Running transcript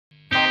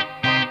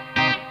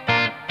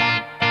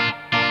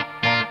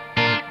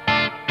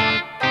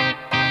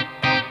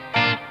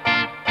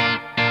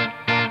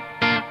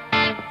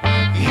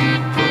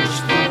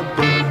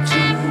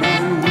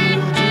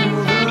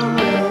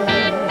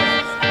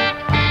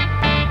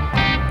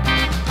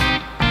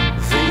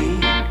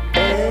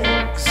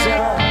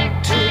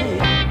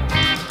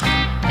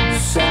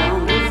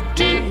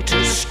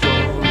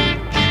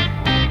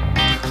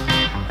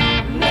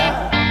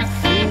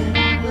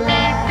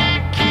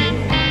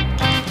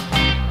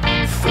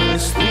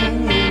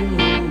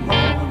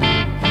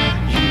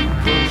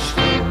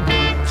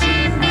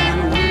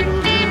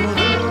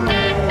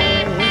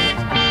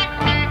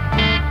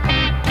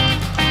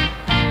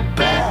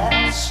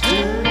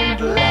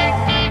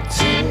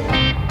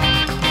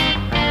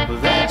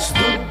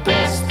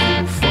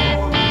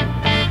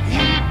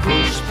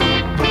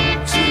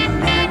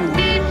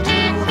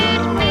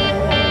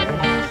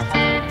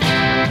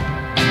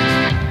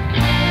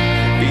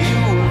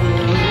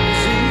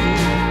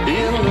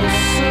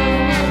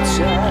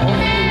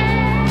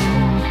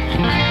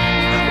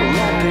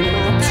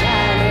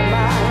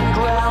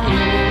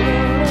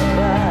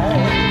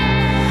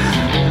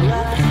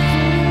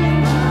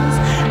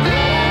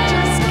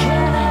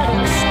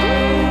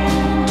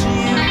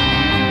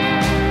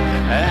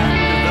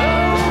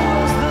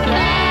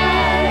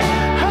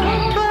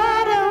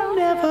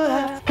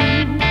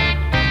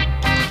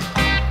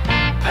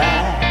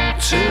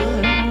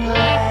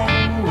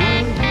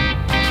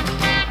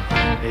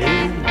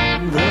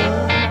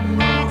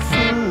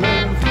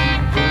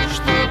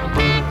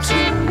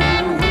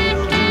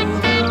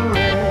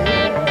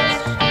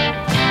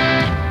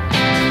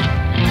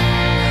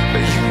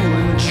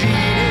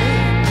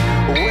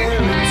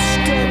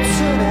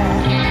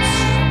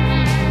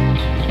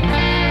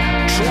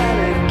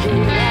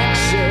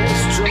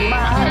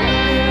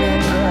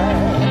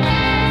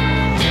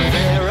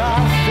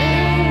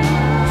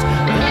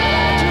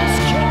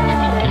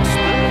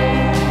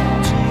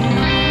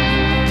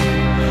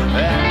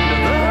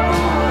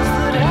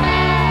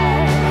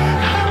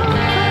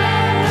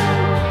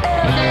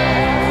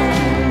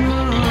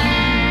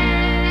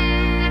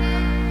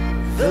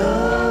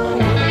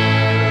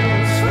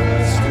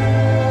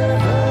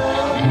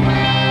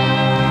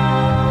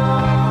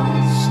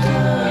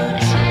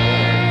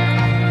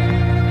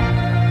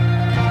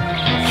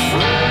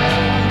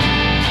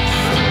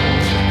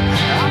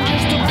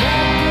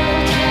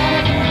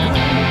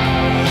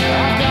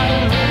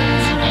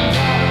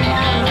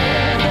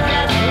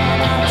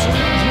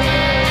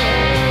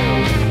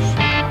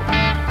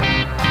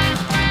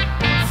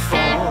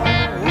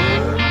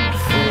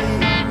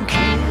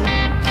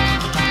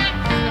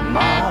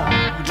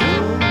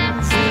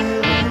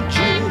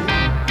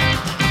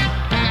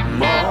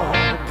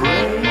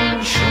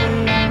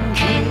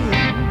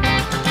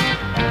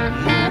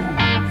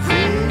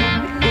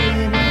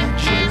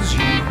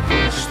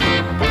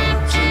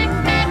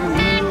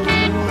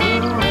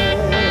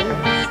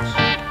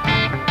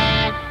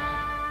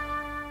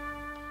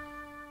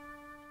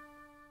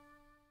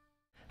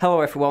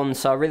Hello everyone,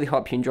 so I really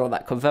hope you enjoyed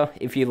that cover.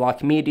 If you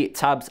like immediate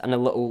tabs and a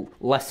little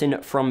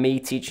lesson from me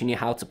teaching you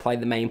how to play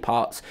the main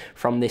parts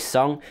from this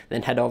song,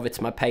 then head over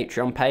to my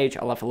Patreon page.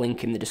 I'll have a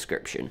link in the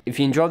description. If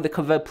you enjoyed the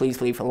cover, please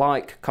leave a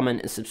like,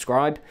 comment and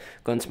subscribe.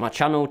 Go into my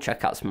channel,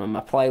 check out some of my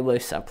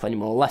playlists. I have plenty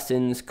more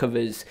lessons,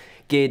 covers,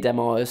 gear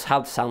demos, how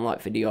to sound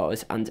like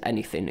videos and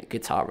anything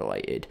guitar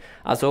related.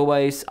 As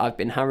always, I've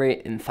been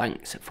Harry and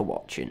thanks for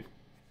watching.